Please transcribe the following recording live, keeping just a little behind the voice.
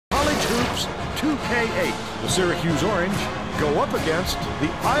Sports 2K8. The Syracuse Orange go up against the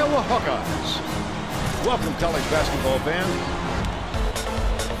Iowa Hawkeyes. Welcome, college basketball fans.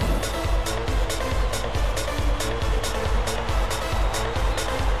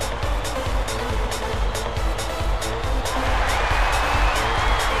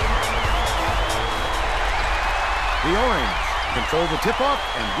 The Orange control the tip-off,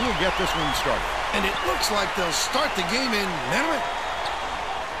 and we'll get this one started. And it looks like they'll start the game in minute.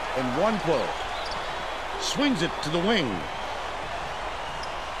 In one flow. Swings it to the wing.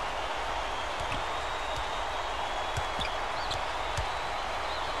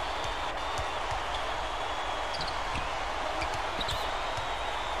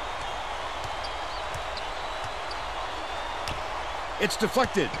 It's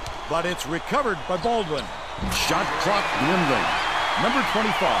deflected, but it's recovered by Baldwin. Shot clock dwindling. Number 25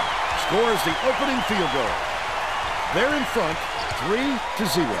 scores the opening field goal. They're in front, 3-0.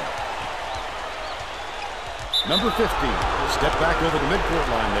 Number 15, step back over the midcourt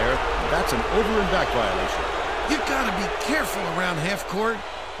line there. That's an over and back violation. You gotta be careful around half court.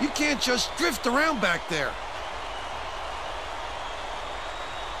 You can't just drift around back there.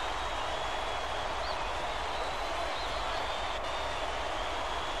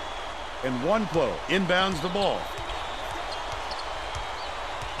 In one flow, inbounds the ball.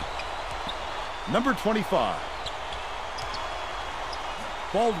 Number 25.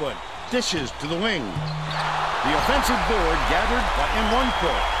 Baldwin dishes to the wing. The offensive board gathered in one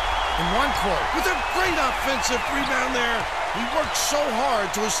flow. In one flow, with a great offensive rebound there. He worked so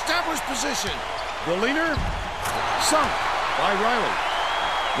hard to establish position. The leaner, sunk by Riley.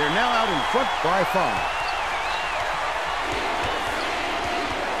 They're now out in front by 5.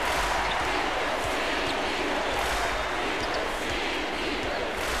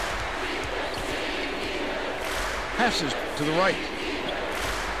 Passes to the right.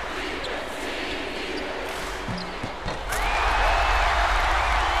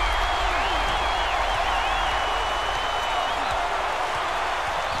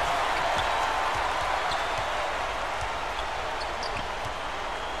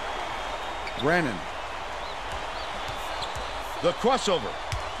 Brannon. The crossover.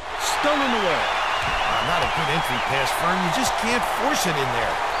 Stolen away. Not a good entry pass, Fern. You just can't force it in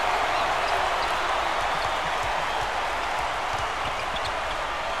there.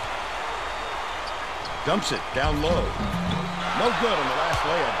 Dumps it down low. No good on the last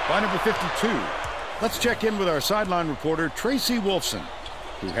layup by number 52. Let's check in with our sideline reporter, Tracy Wolfson,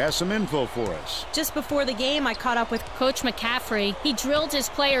 who has some info for us. Just before the game, I caught up with Coach McCaffrey. He drilled his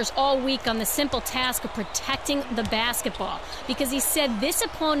players all week on the simple task of protecting the basketball because he said this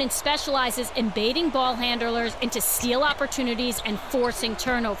opponent specializes in baiting ball handlers into steal opportunities and forcing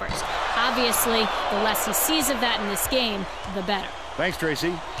turnovers. Obviously, the less he sees of that in this game, the better. Thanks,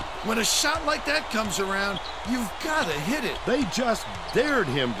 Tracy. When a shot like that comes around, you've got to hit it. They just dared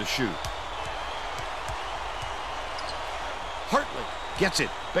him to shoot. Hartley gets it.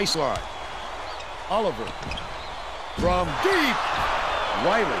 Baseline. Oliver. From deep.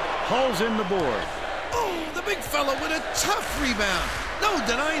 Riley hauls in the board. Oh, the big fella with a tough rebound. No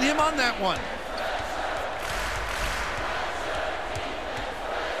denying him on that one.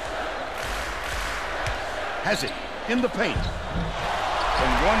 Has it in the paint. In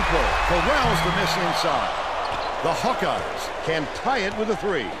one play, corrals the miss inside. The Hawkeyes can tie it with a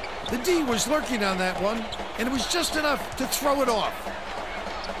 3. The D was lurking on that one, and it was just enough to throw it off.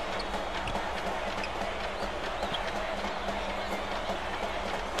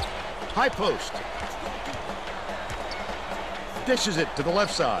 High post. Dishes it to the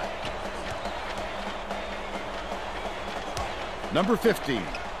left side. Number 15.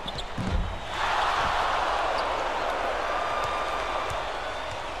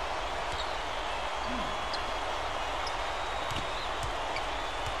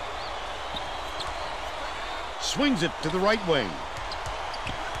 Swings it to the right wing.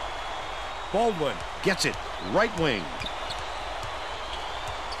 Baldwin gets it. Right wing.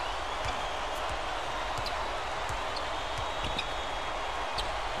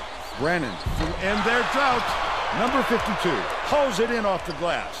 Brannon to end their drought. Number 52 hauls it in off the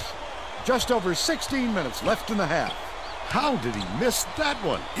glass. Just over 16 minutes left in the half. How did he miss that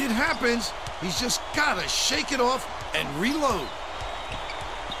one? It happens. He's just got to shake it off and reload.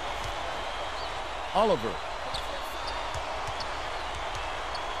 Oliver.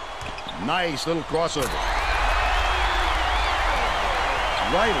 Nice little crossover.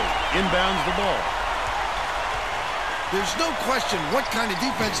 Riley inbounds the ball. There's no question what kind of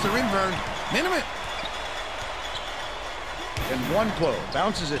defense they're in, Vern. Minute. In one flow,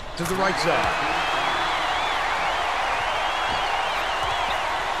 bounces it to the right side.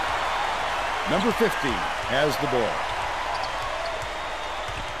 Number 15 has the ball.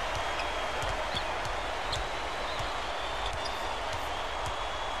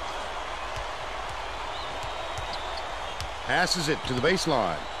 Passes it to the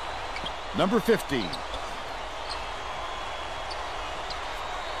baseline. Number 15.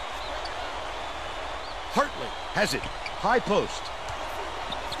 Hartley has it. High post.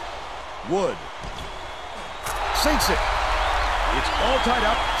 Wood. Sinks it. It's all tied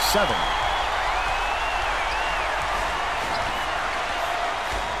up, 7.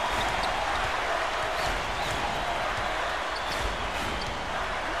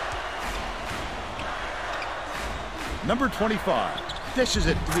 Number 25 dishes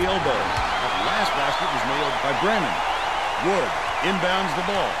it to the elbow. That last basket was nailed by Brennan. Wood inbounds the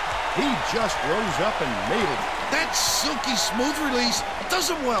ball. He just rose up and made it. That silky smooth release does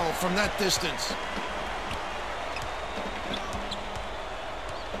him well from that distance.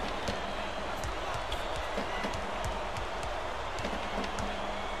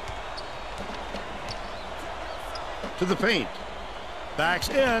 To the paint. Backs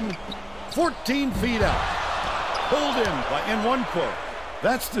in. 14 feet out. Pulled in by Nwankwo.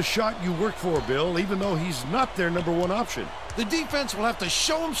 That's the shot you work for, Bill, even though he's not their number one option. The defense will have to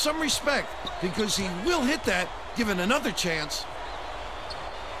show him some respect because he will hit that given another chance.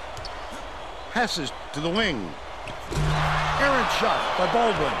 Passes to the wing. Errant shot by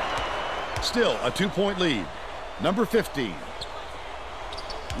Baldwin. Still a 2-point lead. Number 15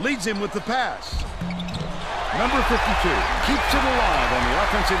 leads him with the pass. Number 52 keeps it alive on the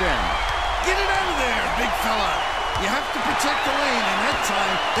offensive end. Get it out of there, big fella. You have to protect the lane, and that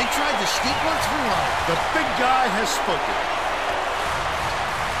time they tried to sneak one through on it. The big guy has spoken.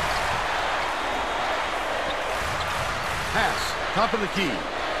 Pass, top of the key.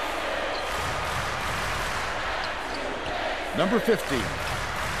 Number 15.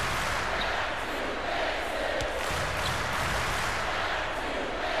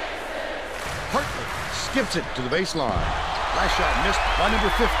 Hartley skips it to the baseline. Last shot missed by number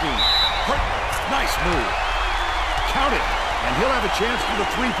 15. Hartley, nice move. Count it, and he'll have a chance for the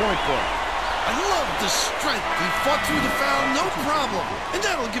three-point play. I love the strength. He fought through the foul, no problem. And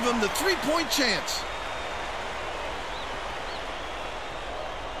that'll give him the three-point chance.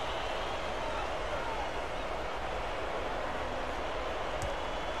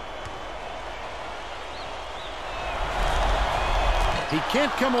 He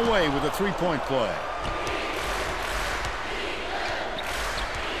can't come away with a three-point play.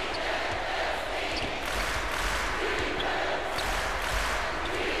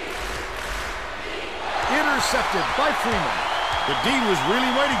 Intercepted by Freeman. The D was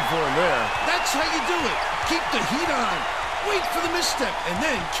really waiting for him there. That's how you do it. Keep the heat on. Wait for the misstep and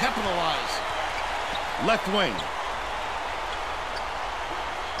then capitalize. Left wing.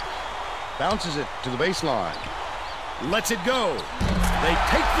 Bounces it to the baseline. Lets it go. They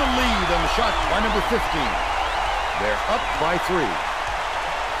take the lead on the shot by number 15. They're up by 3.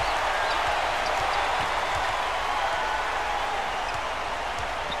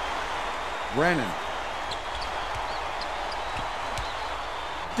 Brannon.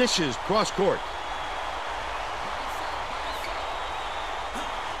 Dishes cross court.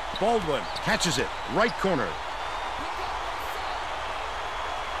 Baldwin catches it. Right corner.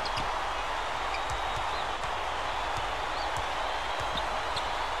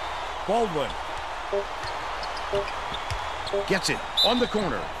 Baldwin gets it on the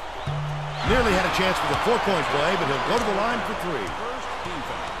corner. Nearly had a chance for the 4-point play, but he'll go to the line for 3. First team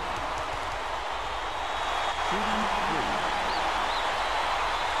foul. Shooting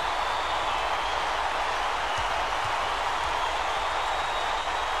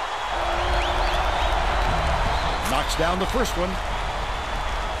 3. Knocks down the first one.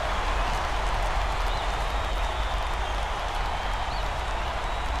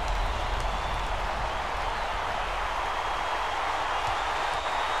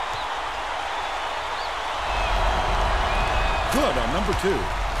 Good on number 2.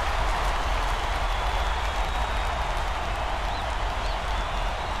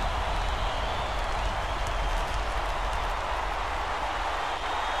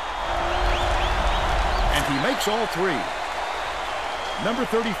 And he makes all 3. Number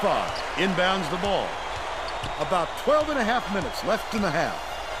 35 inbounds the ball. About 12 and a half minutes left in the half.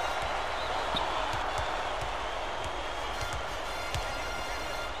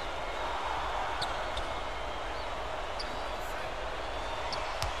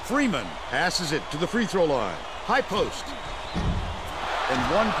 Freeman passes it to the free throw line. High post. And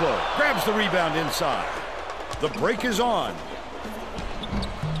Nwankwo grabs the rebound inside. The break is on.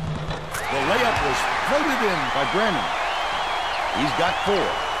 The layup was floated in by Brannon. He's got 4.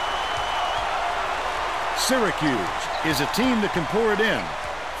 Syracuse is a team that can pour it in.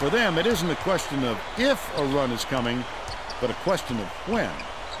 For them, it isn't a question of if a run is coming, but a question of when.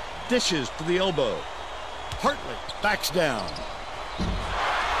 Dishes to the elbow. Hartley backs down.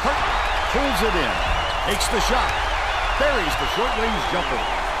 Hartley pulls it in. Takes the shot. Buries the short-range jumper.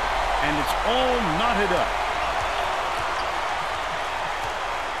 And it's all knotted up.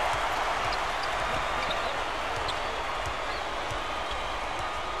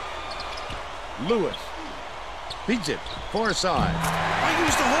 Lewis beats it far side. I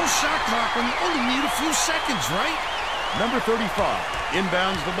used the whole shot clock when you only need a few seconds, right? Number 35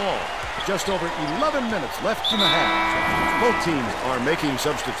 inbounds the ball. Just over 11 minutes left in the half. Both teams are making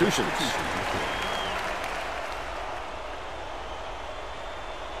substitutions.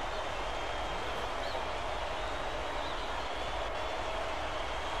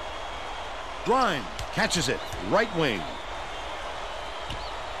 Grimes catches it, right wing.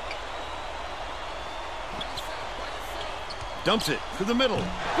 Dumps it to the middle.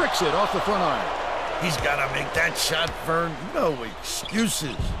 Bricks it off the front iron. He's got to make that shot, Vern. No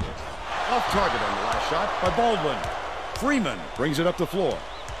excuses. Off target on the last shot by Baldwin. Freeman brings it up the floor.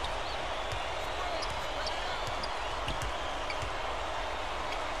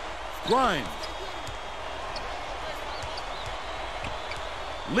 Grimes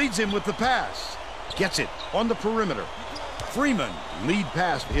leads him with the pass. Gets it on the perimeter. Freeman lead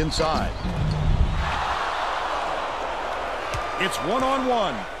pass inside. It's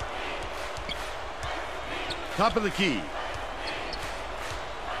one-on-one. Top of the key.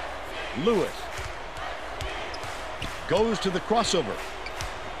 Lewis goes to the crossover.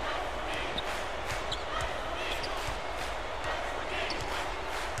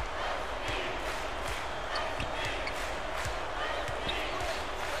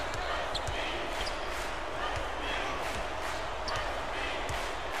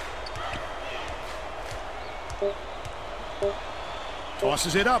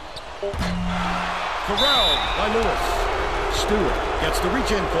 Tosses it up. Corralled by Lewis. Stewart gets the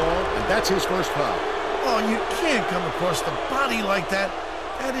reach-in call, and that's his first foul. Oh, you can't come across the body like that.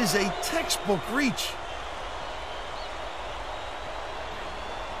 That is a textbook reach.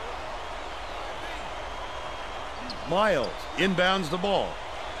 Miles inbounds the ball.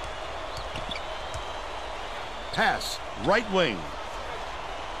 Pass, right wing.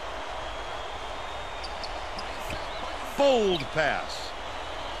 Bold pass.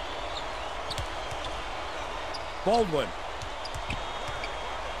 Baldwin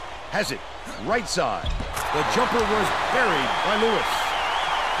has it, right side. The jumper was buried by Lewis.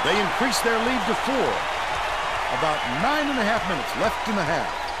 They increase their lead to 4. About 9.5 minutes left in the half.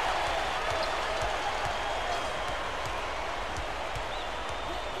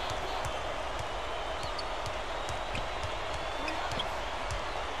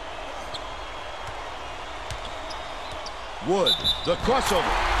 Wood, the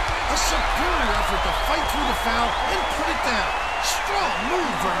crossover. A superior effort to fight through the foul and put it down. Strong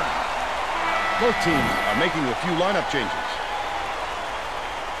move, Vern. Both teams are making a few lineup changes.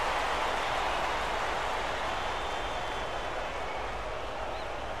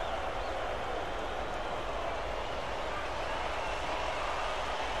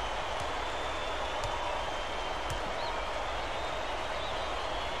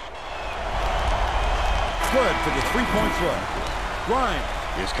 Good for the three-point thrust. Grimes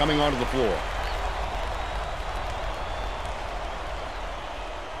is coming onto the floor.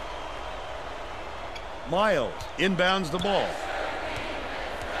 Miles inbounds the ball.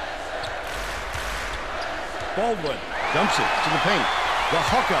 Baldwin dumps it to the paint. The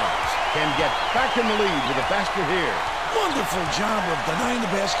Hawkeyes can get back in the lead with a basket here. Wonderful job of denying the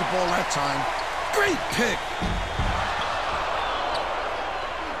basketball that time. Great pick.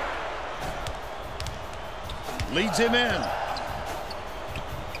 Leads him in.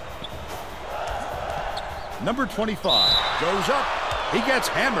 Number 25 goes up. He gets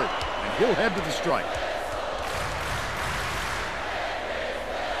hammered, and he'll head to the strike.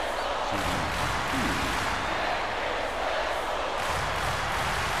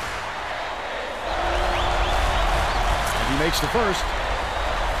 And he makes the first.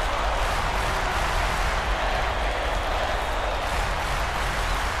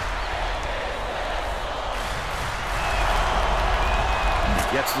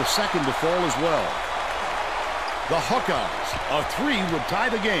 Gets the second to fall as well. The Hawkeyes, a 3 would tie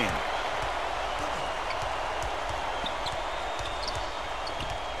the game.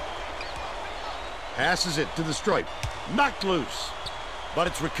 Passes it to the stripe. Knocked loose. But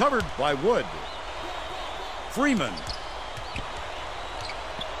it's recovered by Wood. Freeman.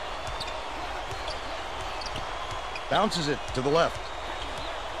 Bounces it to the left.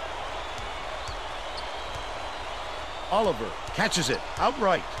 Oliver catches it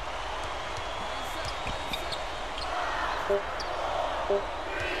outright.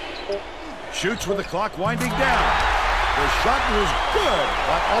 Shoots with the clock winding down. The shot was good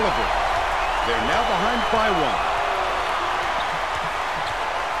by Oliver. They're now behind by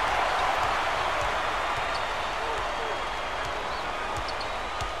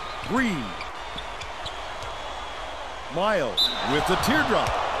 1. Green. Miles with the teardrop.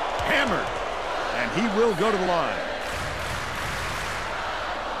 Hammered. And he will go to the line.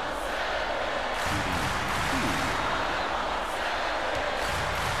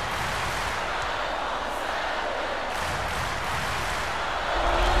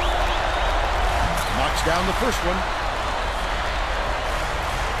 Knocks down the first one.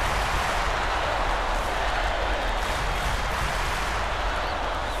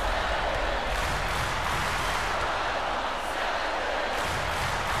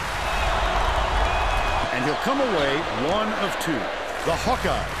 And he'll come away 1 of 2. The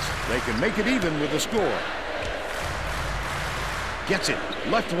Hawkeyes, they can make it even with the score. Gets it,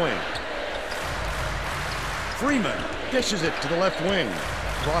 left wing. Freeman dishes it to the left wing.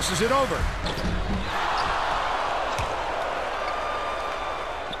 Crosses it over.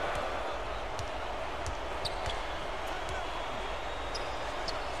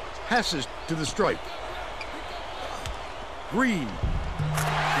 Passes to the stripe. Green.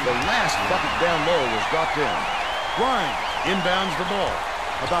 The last bucket down low was dropped in. Grimes inbounds the ball.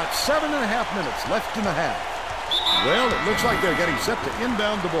 About 7.5 minutes left in the half. Well, it looks like they're getting set to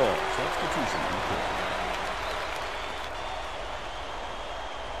inbound the ball. Substitution.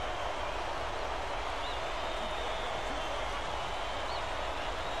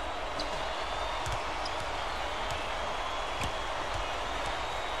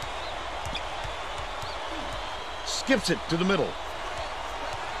 Skips it to the middle.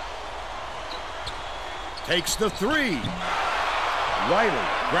 Takes the 3. Riley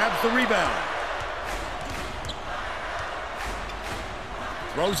grabs the rebound.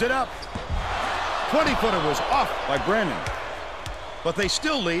 Throws it up. 20-footer was off by Brandon. But they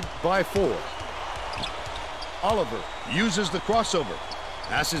still lead by 4. Oliver uses the crossover.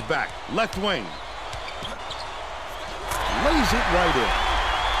 Passes back. Left wing. Lays it right in.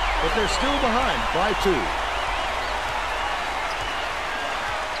 But they're still behind by 2.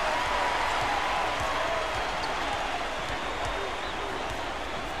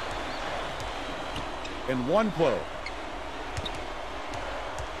 In 1 play.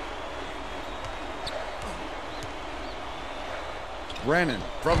 Brennan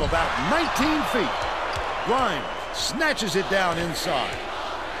from about 19 feet. Grimes snatches it down inside.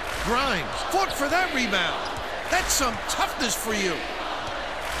 Grimes fought for that rebound. That's some toughness for you.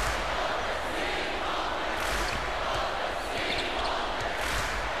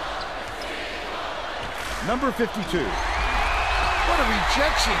 Number 52. What a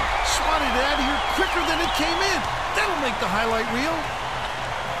rejection. Swatted it out of here quicker than it came in. That'll make the highlight reel.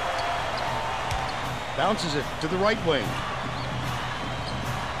 Bounces it to the right wing.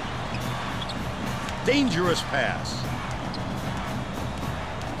 Dangerous pass.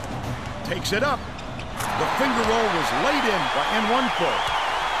 Takes it up. The finger roll was laid in 1 play.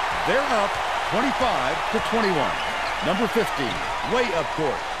 They're up 25 to 21. Number 15, way up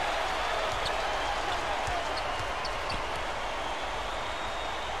court.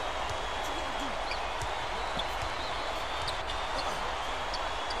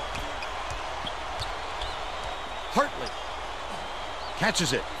 Hartley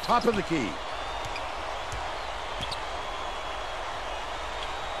catches it, top of the key.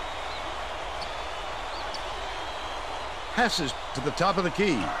 Passes to the top of the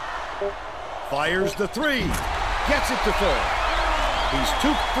key. Fires the 3. Gets it to fall. He's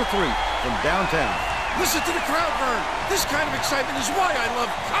 2 for 3 from downtown. Listen to the crowd burn. This kind of excitement is why I love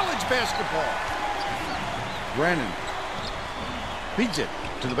college basketball. Brannon feeds it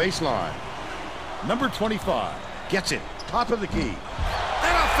to the baseline. Number 25 gets it, top of the key.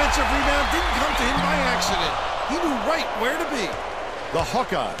 That offensive rebound didn't come to him by accident. He knew right where to be. The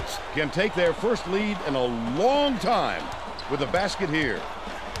Hawkeyes can take their first lead in a long time with a basket here.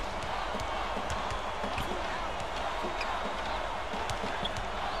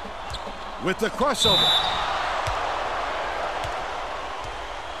 With the crossover.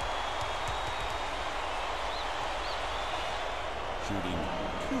 Shooting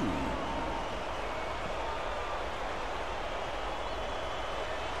 2.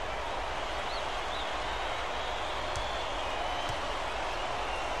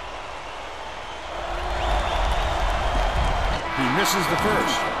 He misses the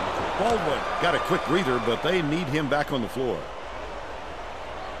first. Baldwin got a quick breather, but they need him back on the floor.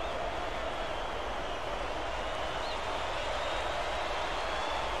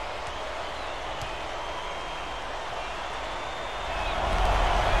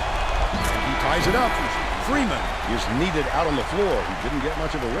 ties it up. Freeman is needed out on the floor. He didn't get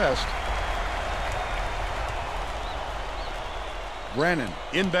much of a rest. Brannon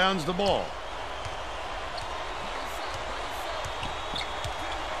inbounds the ball.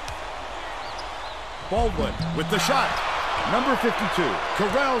 Baldwin with the shot. Number 52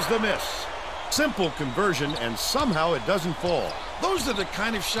 corrals the miss. Simple conversion, and somehow it doesn't fall. Those are the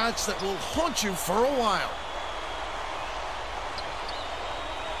kind of shots that will haunt you for a while.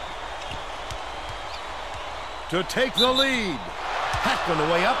 To take the lead. Hacked on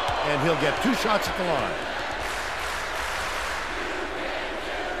the way up, and he'll get 2 shots at the line.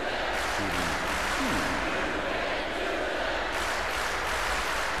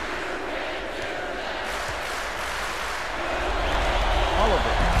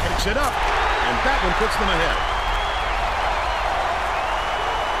 It up, and that one puts them ahead.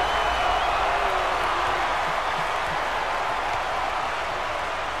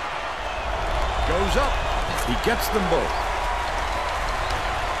 Goes up. He gets them both.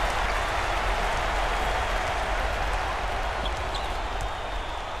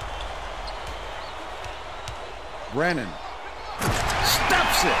 Brannon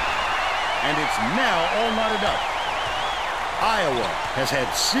steps it, and it's now all knotted up. Iowa has had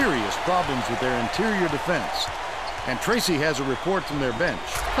serious problems with their interior defense. And Tracy has a report from their bench.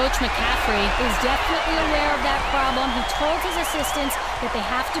 Coach McCaffrey is definitely aware of that problem. He told his assistants that they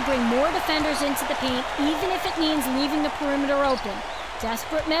have to bring more defenders into the paint, even if it means leaving the perimeter open.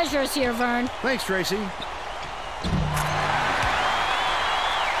 Desperate measures here, Vern. Thanks, Tracy.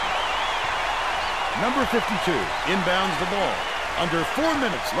 Number 52 inbounds the ball. Under 4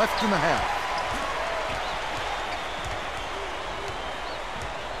 minutes left in the half.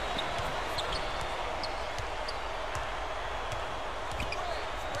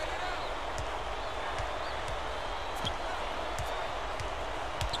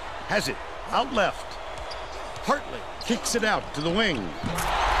 Has it out left. Hartley kicks it out to the wing.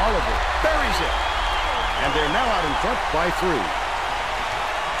 Oliver buries it. And they're now out in front by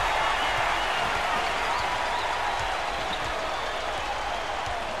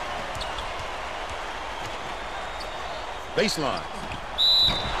 3. Baseline.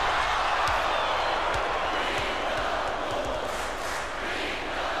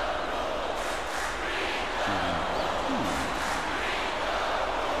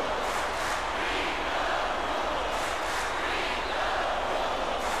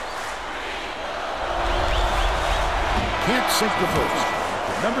 Can't sink the first.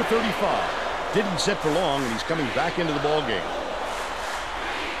 Number 35 didn't sit for long, and he's coming back into the ball game.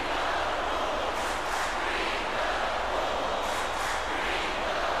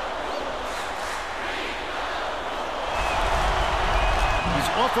 He's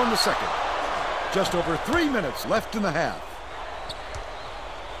off on the second. Just over 3 minutes left in the half.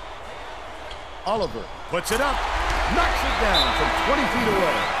 Oliver puts it up, knocks it down from 20 feet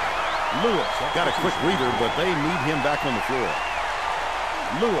away. Lewis got a quick reader, but they need him back on the floor.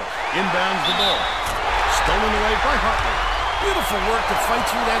 Lewis inbounds the ball. Stolen away by Hartley. Beautiful work to fight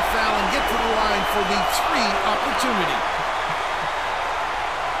through that foul and get to the line for the 3 opportunity.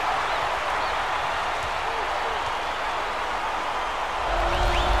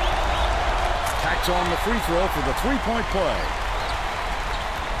 Tacks on the free throw for the 3-point play.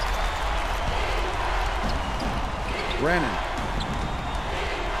 Brannon.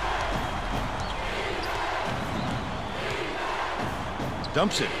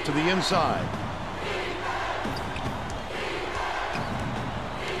 Dumps it to the inside.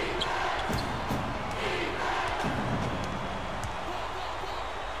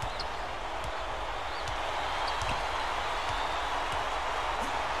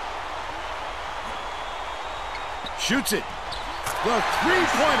 Shoots it. The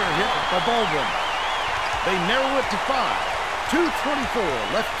three-pointer hit by Baldwin. They narrow it to 5.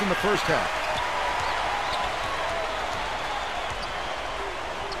 2:24 left in the first half.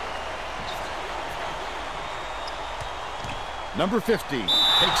 Number 50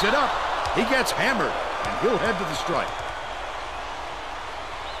 takes it up. He gets hammered, and he'll head to the stripe.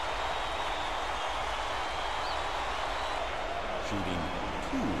 Shooting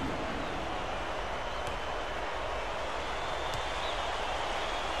 2.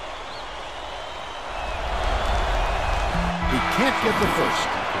 He can't get the first.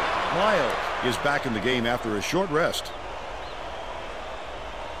 Lyle is back in the game after a short rest.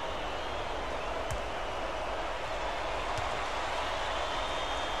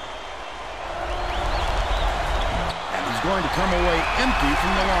 Going to come away empty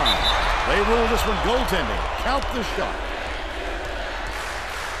from the line. They rule this one goaltending. Count the shot.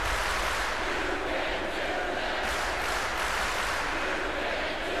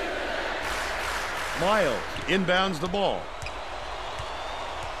 Miles inbounds the ball.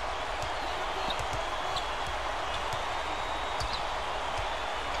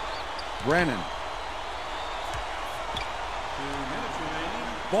 Brennan.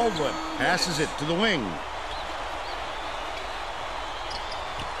 Baldwin passes it to the wing.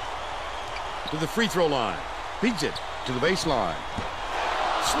 To the free throw line. Beats it to the baseline.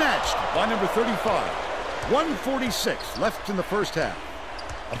 Snatched by number 35. 1:46 left in the first half.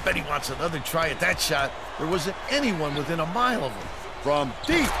 I bet he wants another try at that shot. There wasn't anyone within a mile of him. From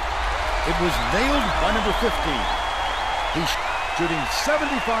deep. It was nailed by number 15. He's shooting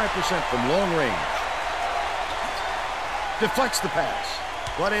 75% from long range. Deflects the pass,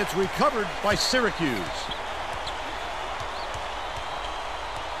 but it's recovered by Syracuse.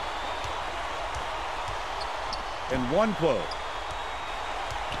 And one close.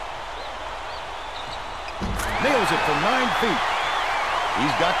 Nails it from 9 feet.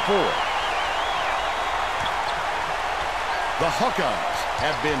 He's got 4. The Hawkeyes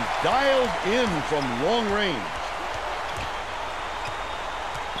have been dialed in from long range.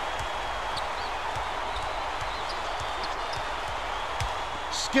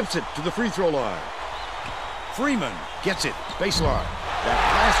 Skips it to the free throw line. Freeman gets it, baseline. That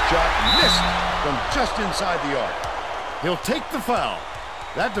last shot missed from just inside the arc. He'll take the foul.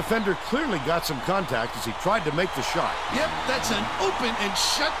 That defender clearly got some contact as he tried to make the shot. Yep, that's an open and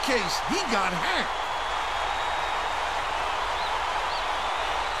shut case. He got hacked.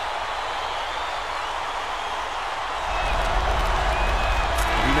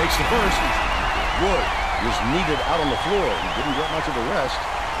 He makes the first. Wood was needed out on the floor. He didn't get much of a rest.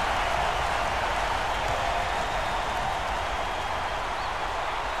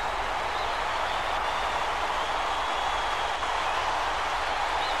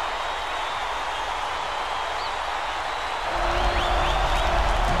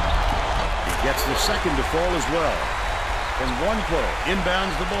 Gets the second to fall as well. And one play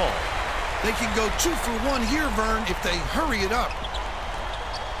inbounds the ball. They can go 2 for 1 here, Vern, if they hurry it up.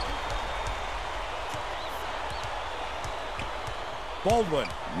 Baldwin,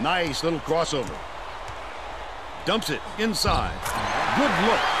 nice little crossover. Dumps it inside. Good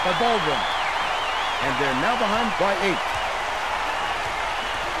look by Baldwin. And they're now behind by 8.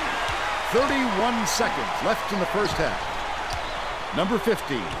 31 seconds left in the first half. Number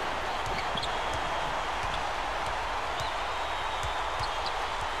 15.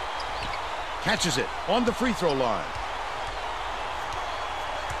 Catches it on the free throw line.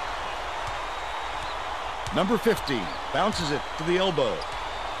 Number 15 bounces it to the elbow.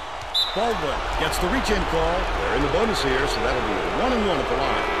 Baldwin gets the reach-in call. They're in the bonus here, so that'll be a 1-and-1 at the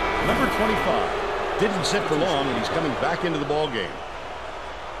line. Number 25 didn't sit for long, and he's coming back into the ball game.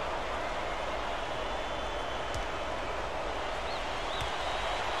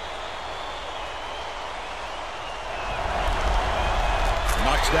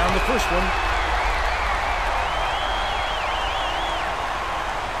 Knocks down the first one.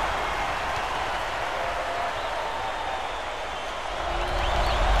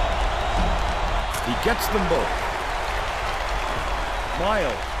 He gets them both.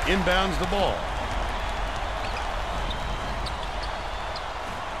 Miles inbounds the ball.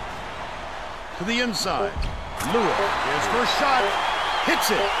 To the inside. Lewis, his first shot, hits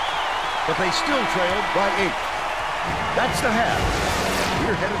it. But they still trailed by 8. That's the half.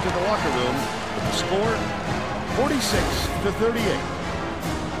 We're headed to the locker room with the score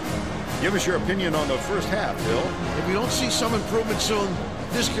 46-38. Give us your opinion on the first half, Bill. If we don't see some improvement soon,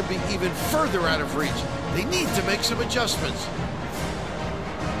 this could be even further out of reach. They need to make some adjustments.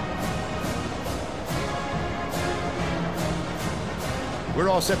 We're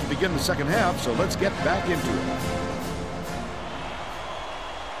all set to begin the second half, so let's get back into it.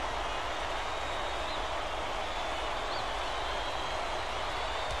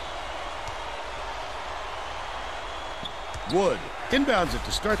 Wood inbounds it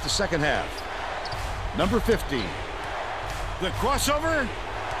to start the second half. Number 15. The crossover.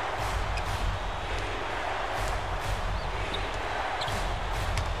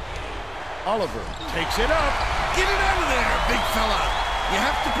 Oliver takes it up. Get it out of there, big fella. You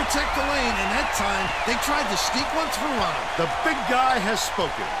have to protect the lane, and that time they tried to sneak one through on him. The big guy has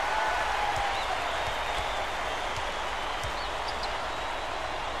spoken.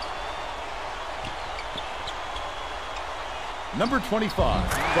 Number 25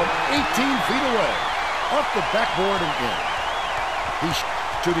 from 18 feet away. Off the backboard and in. He's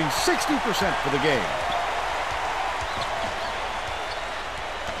shooting 60% for the game.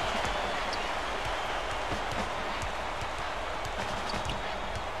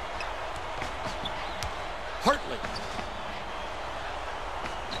 Hartley.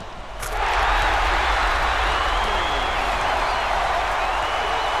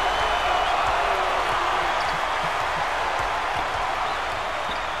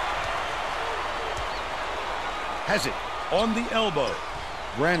 has it on the elbow.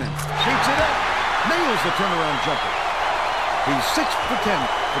 Brannon shoots it up, nails the turnaround jumper. He's 6 for 10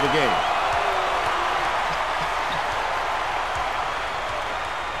 for the game.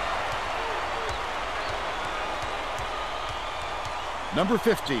 Number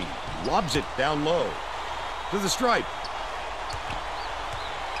 15 lobs it down low to the stripe.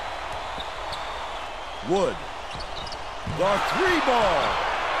 Wood. The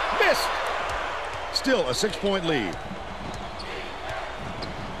 3-ball. Missed. Still a 6-point lead.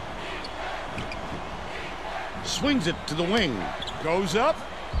 Swings it to the wing. Goes up.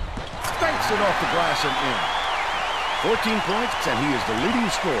 Banks it off the glass and in. 14 points, and he is the leading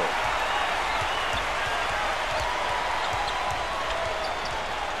scorer.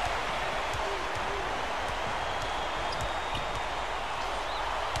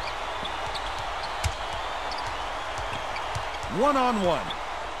 One-on-one.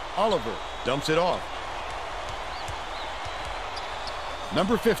 Oliver dumps it off.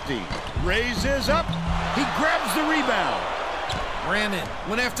 Number 15 raises up. He grabs the rebound. Brannon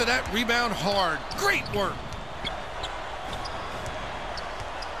went after that rebound hard. Great work.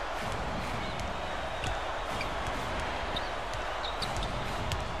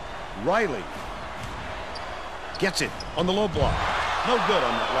 Riley gets it on the low block. No good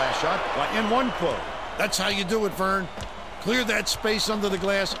on that last shot. And one quote. That's how you do it, Vern. Clear that space under the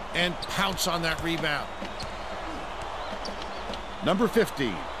glass and pounce on that rebound. Number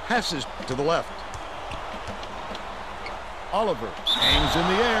 15 passes to the left. Oliver hangs in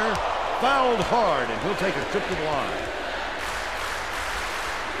the air, fouled hard, and he'll take a trip to the line.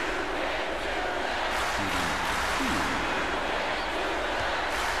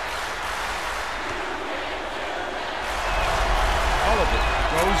 Oliver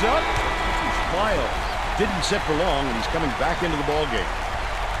goes up. Miles didn't sit for long, and he's coming back into the ball game.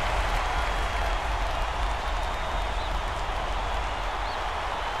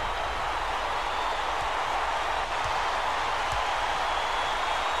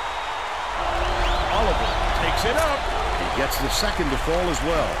 It up. He gets the second to fall as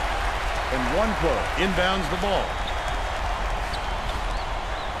well. And one quote inbounds the ball.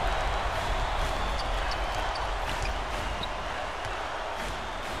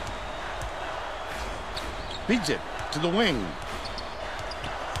 Feeds it to the wing.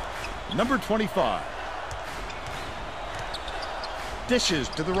 Number 25. Dishes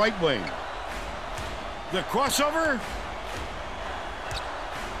to the right wing. The crossover.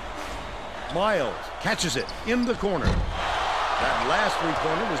 Miles catches it in the corner. That last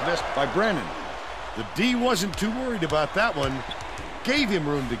three-pointer was missed by Brannon. The D wasn't too worried about that one. Gave him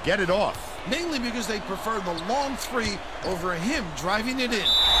room to get it off. Mainly because they prefer the long three over him driving it in.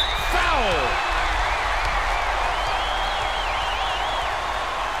 Foul!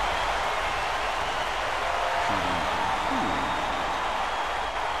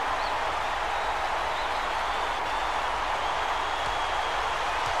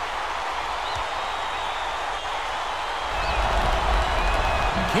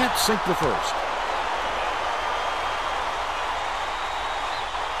 Can't sink the first.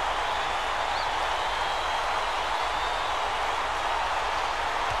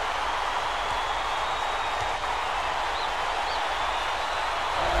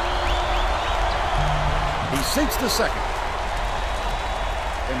 He sinks the second.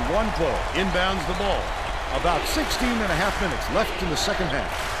 And one pull inbounds the ball. About 16 and a half minutes left in the second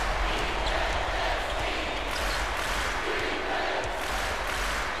half.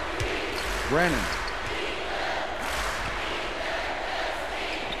 Brannon.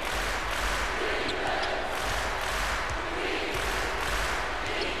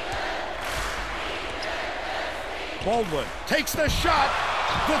 Baldwin takes the shot.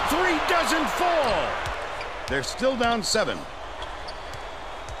 The three doesn't fall. They're still down 7.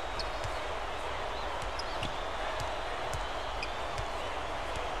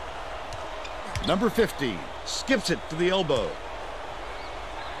 Number 15 skips it to the elbow.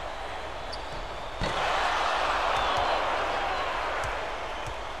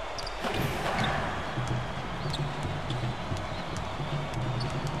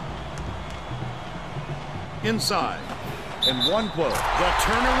 Inside. And one quote. The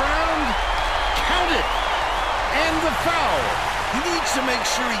turnaround. Count it. And the foul. He needs to make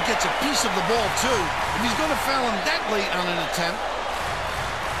sure he gets a piece of the ball, too, if he's going to foul him that late on an attempt.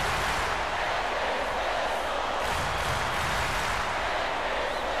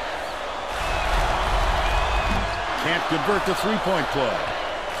 Can't convert the three-point play.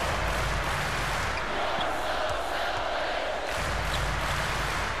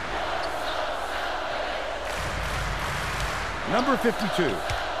 Number 52.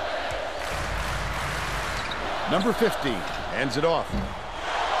 Number 15 hands it off.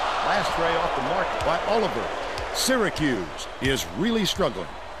 Last ray off the mark by Oliver. Syracuse is really struggling.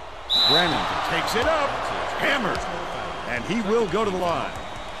 Brannon takes it up, hammered, and he will go to the line.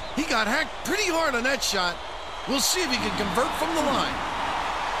 He got hacked pretty hard on that shot. We'll see if he can convert from the line.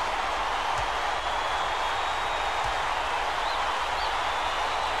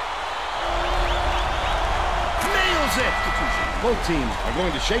 Nails it! Both teams are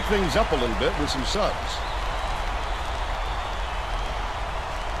going to shake things up a little bit with some subs.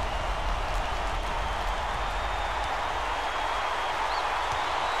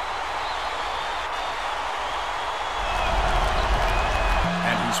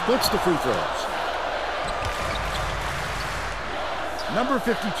 Splits the free throws. Number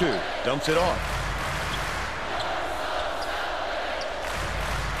 52 dumps it off.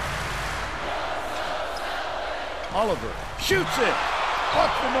 Oliver shoots it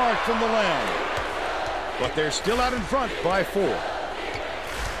off the mark from the line. But they're still out in front by 4.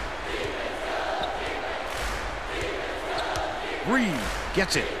 Reed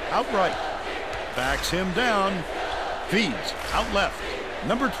gets it outright. Backs him down. Feeds out left.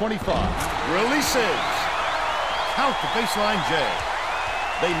 Number 25 releases. Count the baseline J.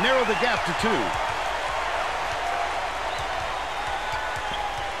 They narrow the gap to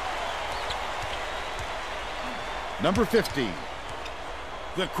 2. Number 15.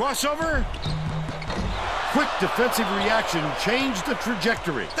 The crossover. Quick defensive reaction changed the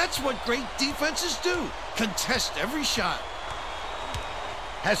trajectory. That's what great defenses do. Contest every shot.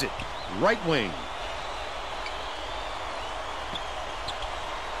 Has it. Right wing.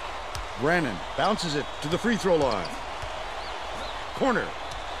 Brannon bounces it to the free throw line. Corner.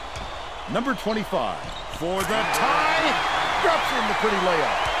 Number 25 for the tie. Drops in the pretty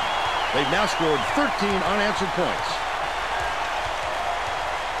layup. They've now scored 13 unanswered points.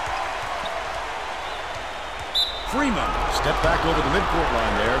 Freeman stepped back over the midcourt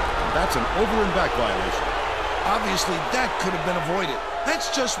line there. That's an over and back violation. Obviously, that could have been avoided. That's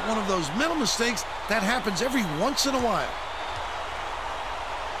just one of those mental mistakes that happens every once in a while.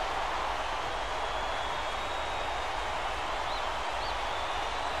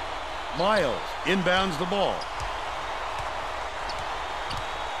 Miles inbounds the ball.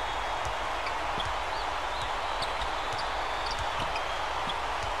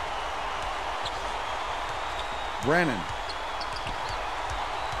 Brannon.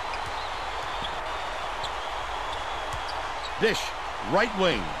 Dish, right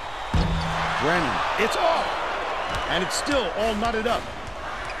wing. Brannon, it's off. And it's still all knotted up.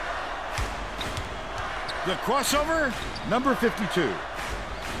 The crossover, number 52.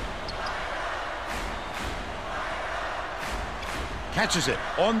 Catches it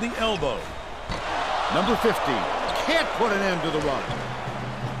on the elbow. Number 50 can't put an end to the run.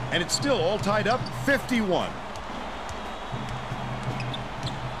 And it's still all tied up, 51.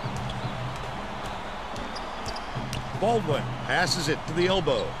 Baldwin passes it to the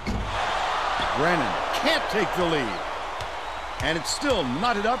elbow. Brannon can't take the lead. And it's still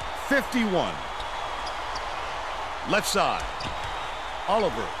knotted up, 51. Left side.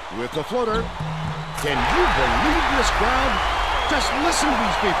 Oliver with the floater. Can you believe this crowd? Just listen to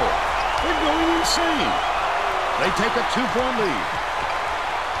these people. They're going insane. They take a 2-point lead.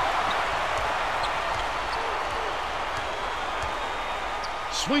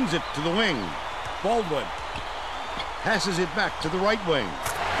 Swings it to the wing. Baldwin passes it back to the right wing.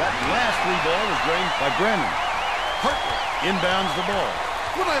 That last free ball was drained by Brannon. Hartley inbounds the ball.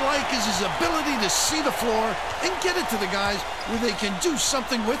 What I like is his ability to see the floor and get it to the guys where they can do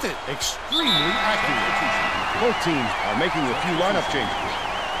something with it. Extremely accurate. Both teams are making a few lineup changes.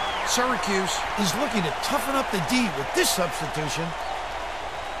 Syracuse is looking to toughen up the D with this substitution.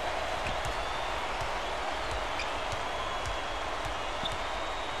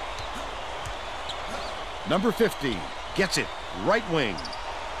 Number 15 gets it, right wing.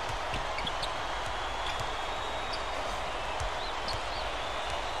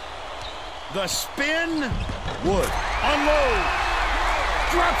 The spin, Wood unloads,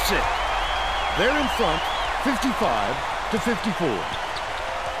 drops it. They're in front,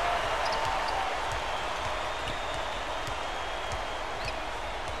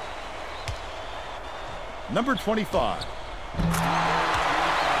 55-54. Number 25.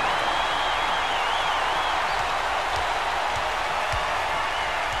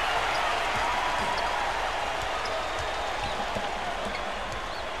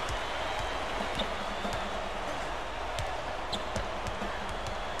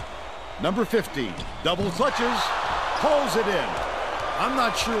 Number 50, double clutches, pulls it in. I'm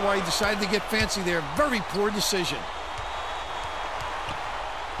not sure why he decided to get fancy there. Very poor decision.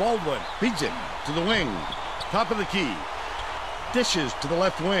 Baldwin beats it to the wing. top of the key. Dishes to the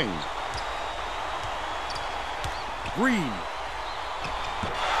left wing. Green.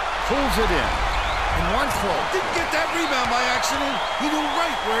 Pulls it in. And one throw. Didn't get that rebound by accident. He knew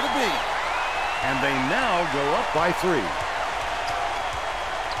right where to be. And they now go up by 3.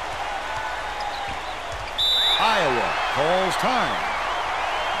 Iowa calls time.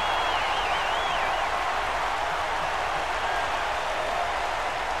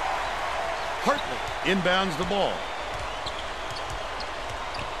 Hartley inbounds the ball.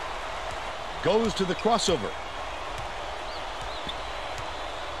 Goes to the crossover.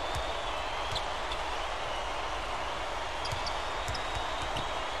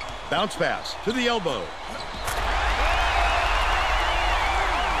 Bounce pass to the elbow.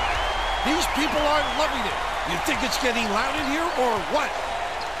 These people aren't loving it. You think it's getting loud in here or what?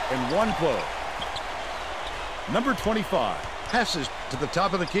 And one play. Number 25 passes to the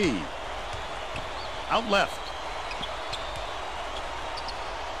top of the key. Out left.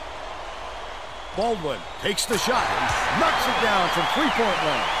 Baldwin takes the shot. Knocks it down from three-point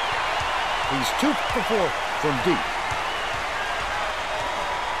line. He's 2 for 4 from deep.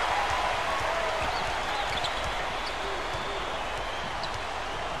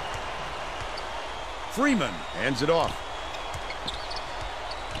 Freeman hands it off.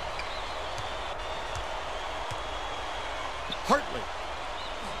 Hartley.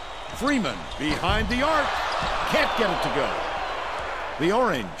 Freeman behind the arc. Can't get it to go. The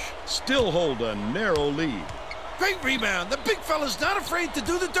Orange still hold a narrow lead. Great rebound. The big fella's not afraid to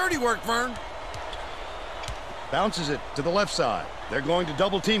do the dirty work, Vern. Bounces it to the left side. They're going to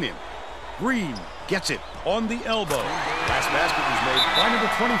double team him. Green gets it on the elbow. Last basket was made by number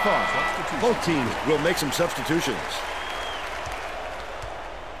 25. Both teams will make some substitutions.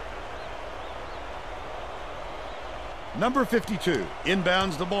 Number 52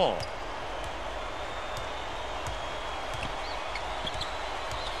 inbounds the ball.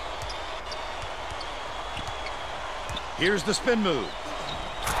 Here's the spin move.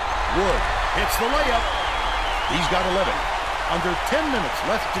 Wood hits the layup. He's got 11. Under 10 minutes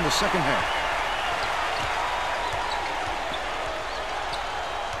left in the second half.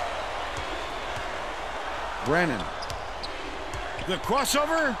 Brannon. The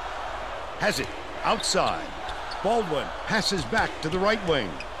crossover. Has it outside. Baldwin passes back to the right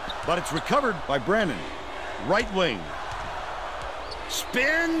wing. But it's recovered by Brannon. Right wing.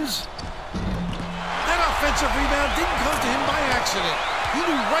 Spins. That offensive rebound didn't come to him by accident. He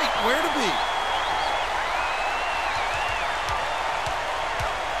knew right where to be.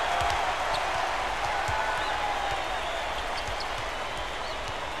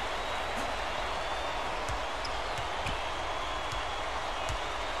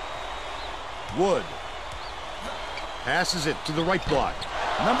 Wood passes it to the right block.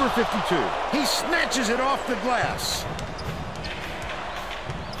 Number 52. He snatches it off the glass.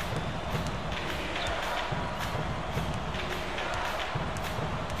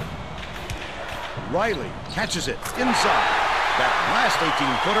 Riley catches it inside. That last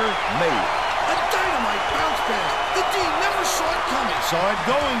 18-footer made. A dynamite bounce pass. The D never saw it coming. Saw it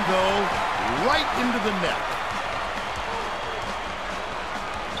going, though, right into the net.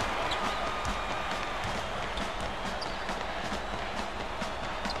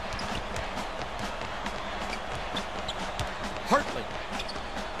 Hartley.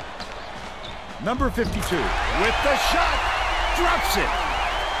 Number 52 with the shot. Drops it.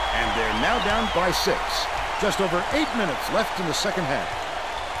 And they're now down by 6. Just over 8 minutes left in the second half.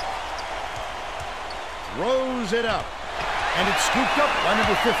 Throws it up. And it's scooped up by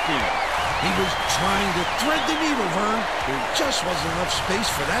number 15. He was trying to thread the needle, Vern. There just wasn't enough space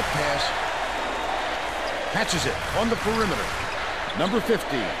for that pass. Catches it on the perimeter. Number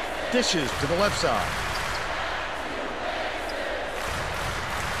 50 dishes to the left side.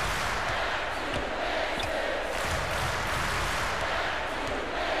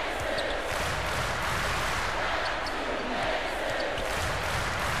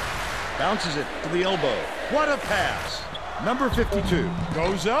 Bounces it to the elbow. What a pass. Number 52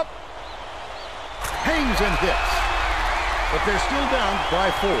 goes up. Hangs and hits. But they're still down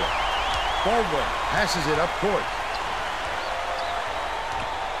by 4. Baldwin passes it up court.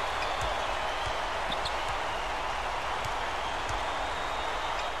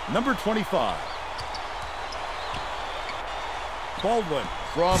 Number 25. Baldwin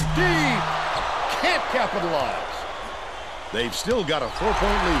from deep. Can't capitalize. They've still got a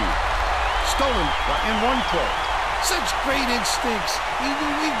 4-point lead. Stolen in one play. Such great instincts. He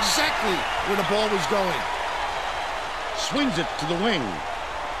knew exactly where the ball was going. Swings it to the wing.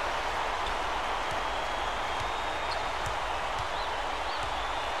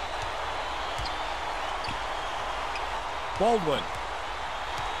 Baldwin.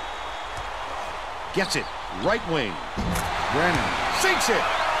 Gets it. Right wing. Brennan sinks it.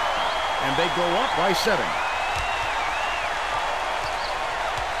 And they go up by 7.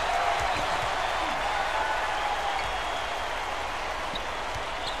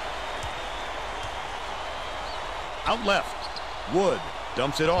 Out left. Wood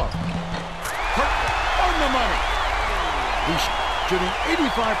dumps it off. On the money. He's shooting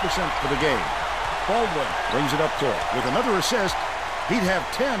 85% for the game. Baldwin brings it up court. With another assist, he'd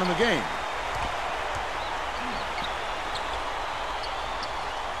have 10 in the game.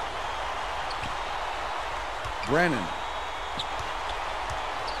 Brennan.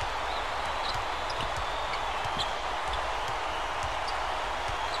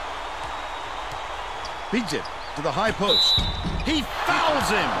 Beats it to the high post. He fouls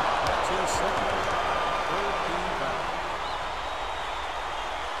him. That's his second. 13 foul.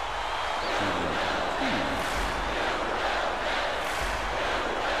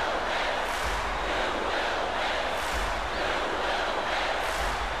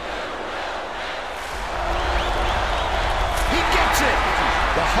 He gets it.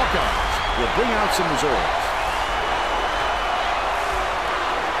 The Hawkeyes will bring out some reserves.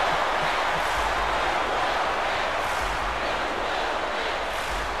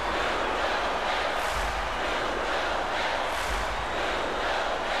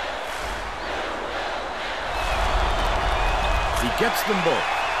 He gets them both.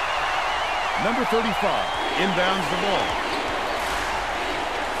 Number 35 inbounds the ball.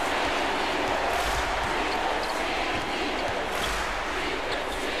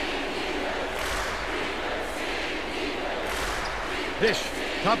 Dish,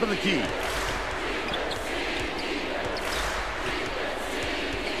 top of the key.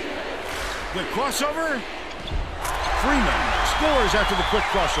 The crossover. Freeman scores after the quick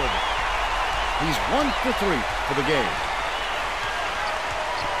crossover. He's 1 for 3 for the game.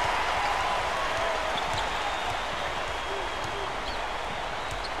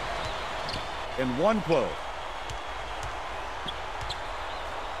 In one play.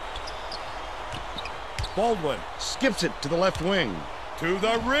 Baldwin skips it to the left wing. To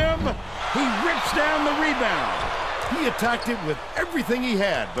the rim. He rips down the rebound. He attacked it with everything he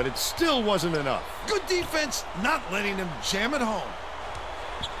had, but it still wasn't enough. Good defense, not letting him jam it home.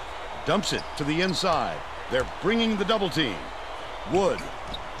 Dumps it to the inside. They're bringing the double team. Wood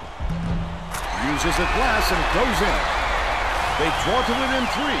uses the glass and goes in. They draw to within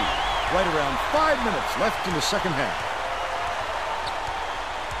 3. Right around 5 minutes left in the second half.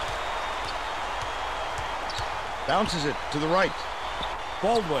 Bounces it to the right.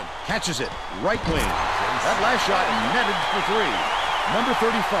 Baldwin catches it. Right wing. That last shot netted for 3. Number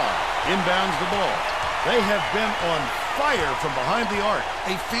 35 inbounds the ball. They have been on fire from behind the arc.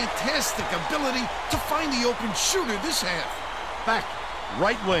 A fantastic ability to find the open shooter this half. Back.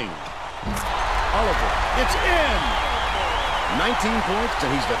 Right wing. Oliver. It's in. 19 points,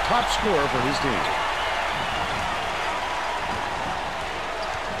 and he's the top scorer for his team.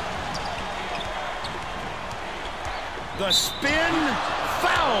 The spin.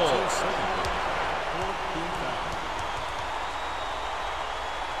 Foul.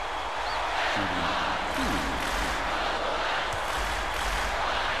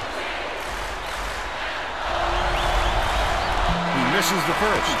 He misses the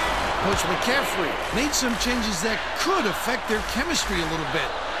first. Coach McCaffrey made some changes that could affect their chemistry a little bit.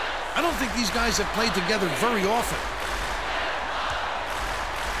 I don't think these guys have played together very often.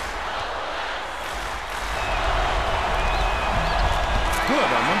 Good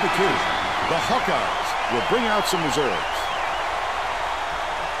on number 2. The Hawkeyes will bring out some reserves.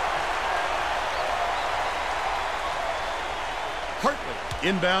 Hartley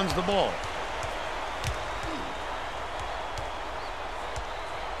inbounds the ball.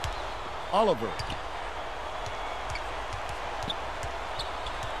 Oliver.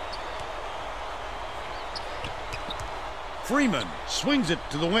 Freeman swings it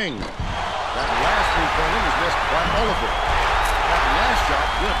to the wing. That last three-pointer was missed by Oliver. That last shot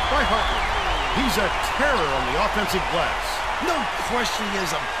good by Hartley. He's a terror on the offensive glass. No question he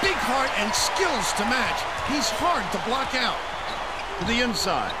has a big heart and skills to match. He's hard to block out. To the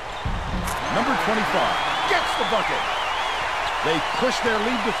inside. Number 25 gets the bucket. They push their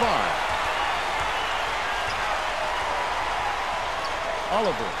lead to 5.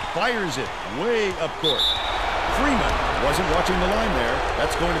 Oliver fires it way up court. Freeman wasn't watching the line there.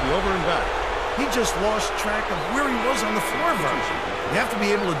 That's going to be over and back. He just lost track of where he was on the floor version. You have to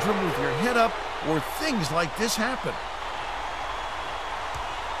be able to dribble with your head up or things like this happen.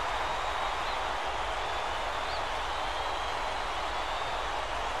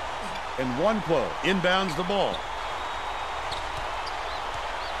 And one play inbounds the ball.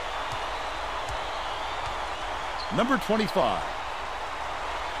 Number 25.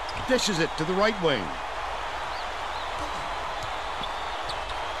 Dishes it to the right wing.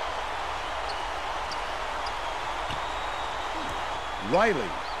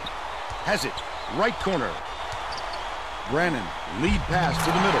 Riley has it. Right corner. Brannon, lead pass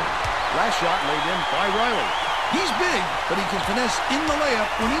to the middle. Last shot laid in by Riley. He's big, but he can finesse in the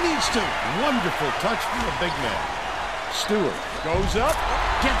layup when he needs to. Wonderful touch from a big man. Stewart goes up,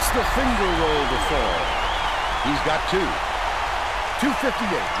 gets the finger roll to fall. He's got two.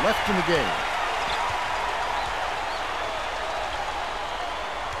 2:58 left in the game.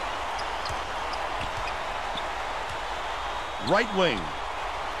 Right wing.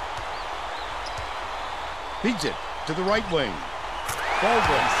 Feeds it to the right wing.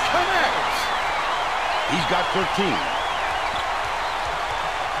 Baldwin connects. He's got 13.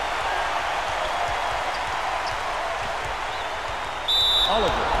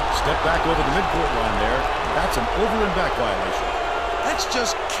 Oliver, step back over the midcourt line there. That's an over and back violation. That's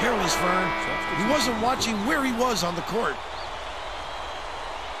just careless, Vern. He wasn't watching where he was on the court.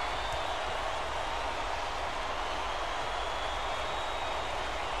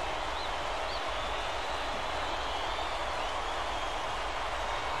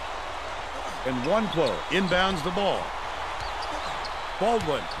 And one flow, inbounds the ball.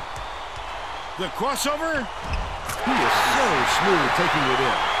 Baldwin. The crossover. He is so smooth taking it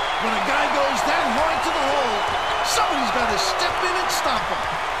in. When a guy goes that hard to the hole, somebody's got to step in and stop him.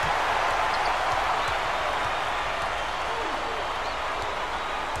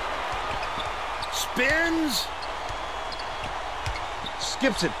 Spins.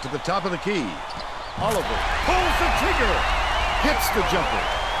 Skips it to the top of the key. Oliver pulls the trigger. Hits the jumper.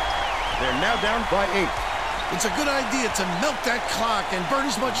 They're now down by 8. It's a good idea to milk that clock and burn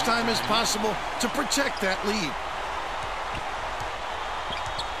as much time as possible to protect that lead.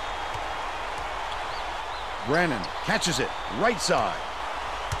 Brannon catches it, right side.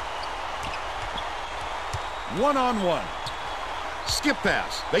 One-on-one. Skip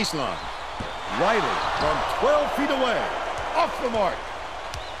pass, baseline. Riley from 12 feet away. Off the mark.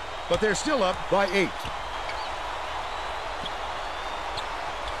 But they're still up by 8.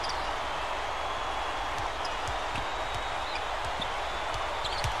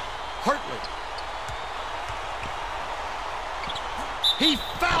 Hartley. He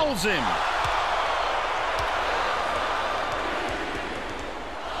fouls him.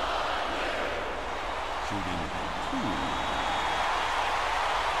 Shooting 2.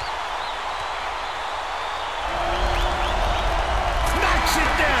 Knocks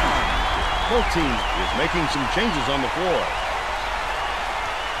it down. Both teams is making some changes on the floor.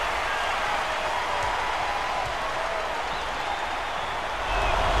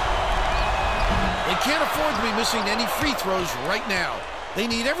 Can't afford to be missing any free throws right now. They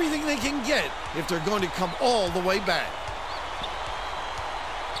need everything they can get if they're going to come all the way back.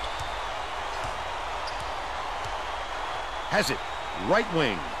 Has it. Right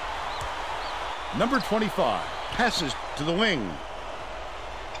wing. Number 25 passes to the wing.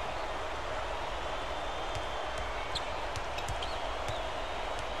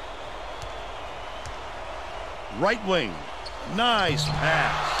 Right wing. Nice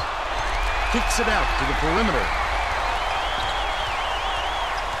pass. Kicks it out to the perimeter.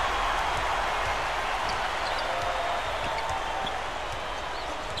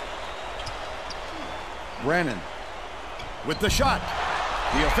 Brannon with the shot.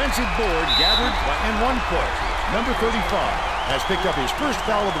 The offensive board gathered in one court. Number 35 has picked up his first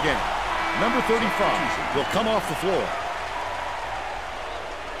foul of the game. Number 35 will come off the floor.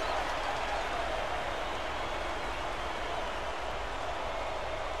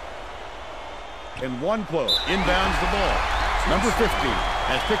 In one flow, inbounds the ball. Number 50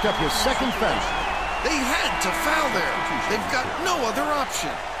 has picked up his second foul. They had to foul there. They've got no other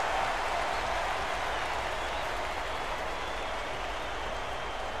option.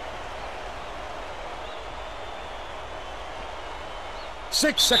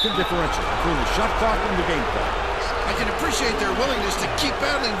 Six-second differential between the shot clock and the game clock. I can appreciate their willingness to keep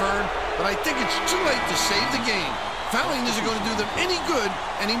battling, Vern, but I think it's too late to save the game. Fouling isn't going to do them any good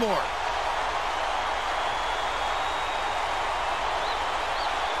anymore.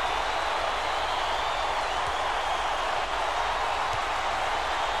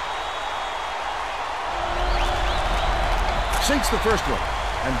 Sinks the first one,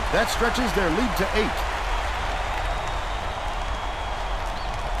 and that stretches their lead to 8.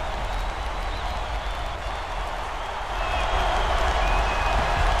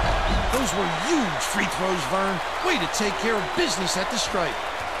 Those were huge free throws, Vern. Way to take care of business at the stripe.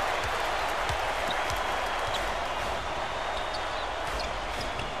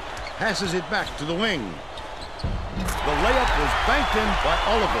 Passes it back to the wing. The layup was banked in by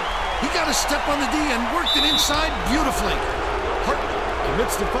Oliver. He got a step on the D and worked it inside beautifully. Hartman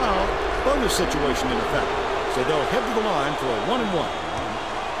commits the foul. Bonus situation in effect. So they'll head to the line for a 1-and-1.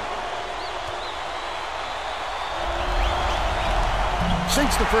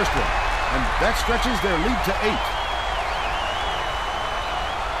 Sinks the first one, and that stretches their lead to 8.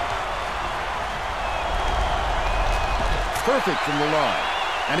 Perfect from the line,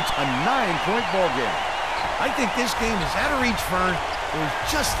 and it's a 9-point ball game. I think this game is out of reach, Fern.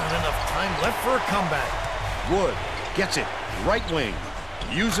 There's just not enough time left for a comeback. Wood gets it, right wing,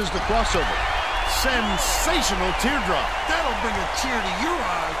 uses the crossover. Sensational teardrop. That'll bring a tear to your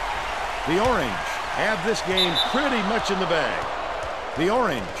eye. The Orange have this game pretty much in the bag. The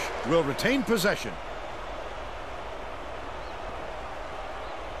Orange will retain possession.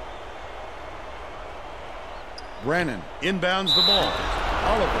 Brannon inbounds the ball.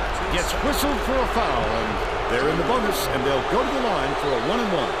 Oliver gets whistled for a foul, and they're in the bonus, and they'll go to the line for a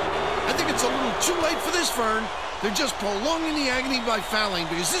 1-and-1. I think it's a little too late for this, Fern. They're just prolonging the agony by fouling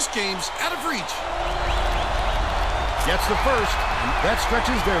because this game's out of reach. Gets the first, and that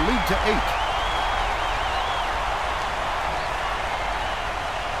stretches their lead to 8.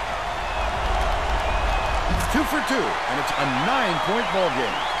 Two for two, and it's a 9-point ball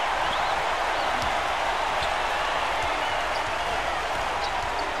game.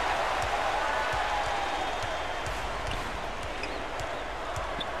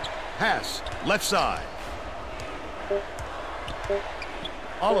 Pass, left side.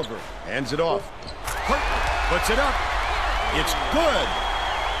 Oliver hands it off. Hartman puts it up. It's good.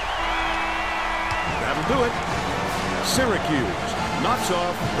 That'll do it. Syracuse knocks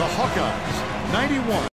off the Hawkeyes, 91.